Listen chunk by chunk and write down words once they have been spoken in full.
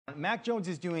Mac Jones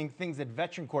is doing things that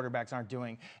veteran quarterbacks aren't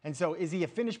doing. And so is he a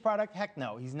finished product? Heck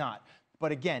no, he's not.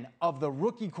 But again, of the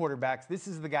rookie quarterbacks, this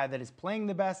is the guy that is playing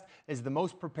the best, is the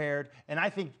most prepared, and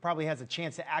I think probably has a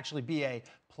chance to actually be a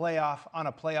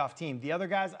playoff team. The other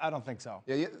guys, I don't think so.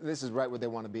 Yeah, this is right where they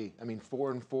want to be. I mean,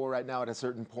 4-4 right now at a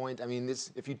certain point. I mean,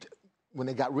 when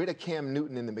they got rid of Cam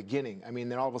Newton in the beginning, I mean,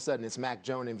 then all of a sudden it's Mac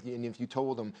Jones, and if you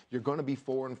told them you're going to be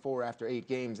 4-4 after 8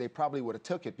 games, they probably would have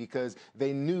took it because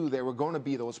they knew there were going to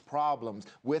be those problems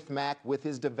with Mac, with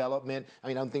his development. I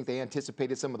mean, I don't think they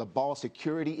anticipated some of the ball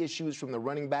security issues from the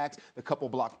running backs, the couple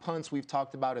block punts we've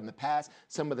talked about in the past,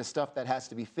 some of the stuff that has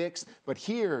to be fixed. But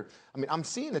here, I mean, I'm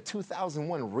seeing a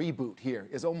 2001 reboot here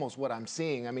is almost what I'm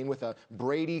seeing. I mean, with a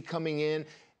Brady coming in,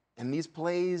 and these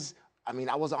plays, I mean,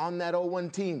 I was on that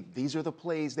 0-1 team. These are the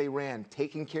plays they ran,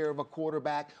 taking care of a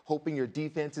quarterback, hoping your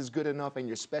defense is good enough and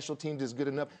your special teams is good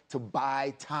enough to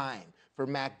buy time for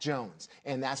Mac Jones.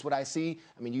 And that's what I see.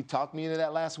 I mean, you talked me into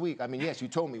that last week. I mean, yes, you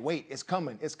told me, wait, it's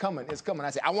coming, it's coming, it's coming. I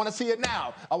said, I want to see it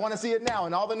now. I want to see it now.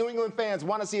 And all the New England fans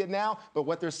want to see it now. But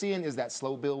what they're seeing is that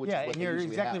slow build, which is what they usually have. Yeah, and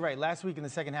you're exactly right. Last week in the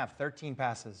second half, 13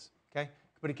 passes, okay?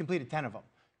 But he completed 10 of them.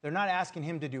 They're not asking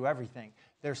him to do everything.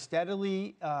 They're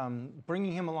steadily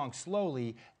bringing him along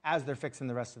slowly as they're fixing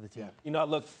the rest of the team. Yeah. You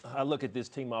know, I look at this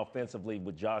team offensively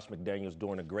with Josh McDaniels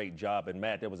doing a great job. And,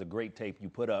 Matt, there was a great tape you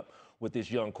put up with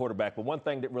this young quarterback. But one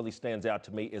thing that really stands out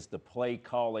to me is the play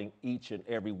calling each and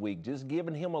every week, just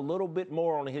giving him a little bit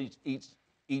more on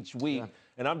each week. Yeah.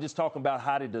 And I'm just talking about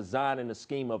how the design and the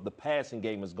scheme of the passing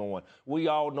game is going. We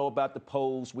all know about the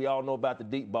post. We all know about the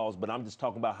deep balls, but I'm just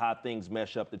talking about how things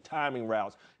mesh up. The timing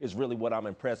routes is really what I'm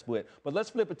impressed with. But let's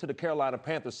flip it to the Carolina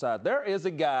Panthers side. There is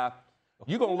a guy,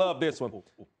 you're going to love this one.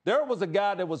 There was a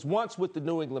guy that was once with the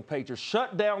New England Patriots,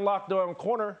 shut down, locked down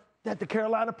corner that the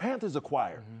Carolina Panthers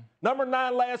acquired. Mm-hmm. Number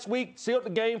 9 last week, sealed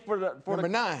the game for Number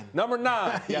 9. Number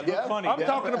 9. Yeah, funny. I'm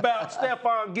talking about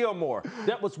Stephon Gilmore.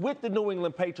 That was with the New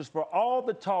England Patriots for all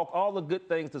the talk, all the good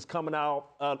things that's coming out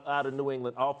of New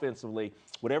England offensively.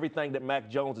 With everything that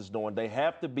Mac Jones is doing, they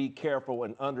have to be careful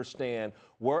and understand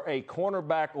where a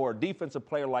cornerback or a defensive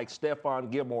player like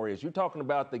Stephon Gilmore is. You're talking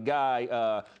about the guy,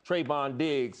 Trayvon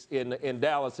Diggs in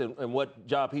Dallas and what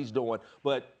job he's doing.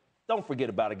 But don't forget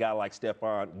about a guy like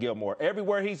Stephon Gilmore.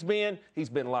 Everywhere he's been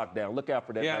locked down. Look out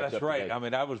for that. Yeah, that's right. Today. I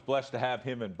mean, I was blessed to have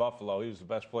him in Buffalo. He was the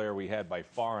best player we had by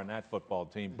far on that football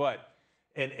team. But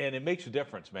and it makes a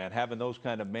difference, man, having those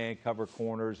kind of man cover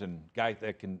corners and guys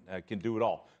that can do it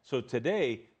all. So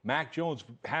today, Mac Jones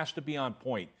has to be on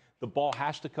point. The ball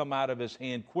has to come out of his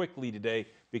hand quickly today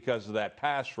because of that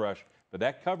pass rush. But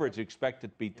that coverage is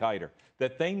expected to be tighter. The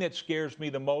thing that scares me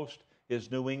the most is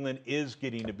New England is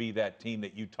getting to be that team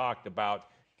that you talked about.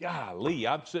 Golly,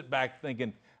 I'm sitting back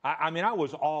thinking, I mean, I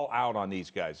was all out on these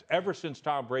guys. Ever since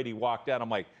Tom Brady walked out, I'm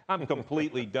like, I'm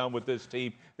completely done with this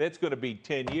team. It's going to be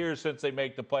 10 years since they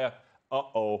make the playoff.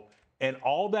 Uh-oh. And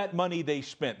all that money they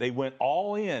spent, they went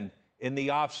all in the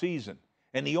offseason.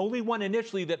 And the only one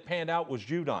initially that panned out was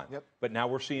Judon. Yep. But now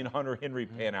we're seeing Hunter Henry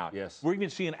pan out. Yes. We're even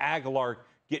seeing Aguilar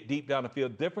get deep down the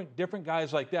field, different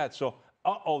guys like that. So,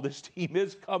 this team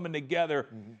is coming together.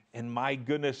 Mm-hmm. And my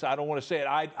goodness, I don't want to say it.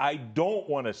 I don't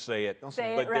want to say it. Don't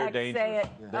say but it, they're Rex, dangerous. say it.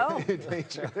 Yeah. Oh.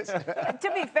 Dangerous.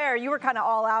 To be fair, you were kind of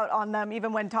all out on them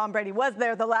even when Tom Brady was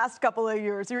there the last couple of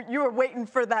years. You were waiting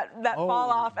for that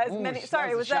fall off as many.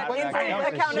 Sorry, was that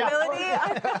instant accountability?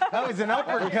 That was an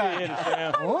uppercut.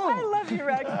 I love you,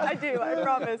 Rex. I do. I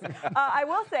promise. I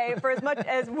will say, for as much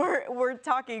as we're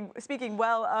speaking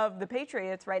well of the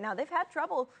Patriots right now, they've had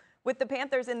trouble with the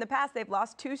Panthers in the past. They've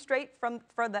lost 2 straight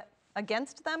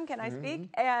against them, can I speak?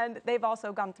 And they've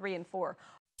also gone 3-4.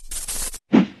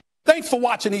 Thanks for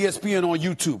watching ESPN on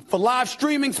YouTube. For live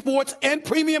streaming, sports, and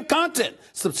premium content,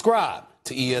 subscribe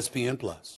to ESPN+.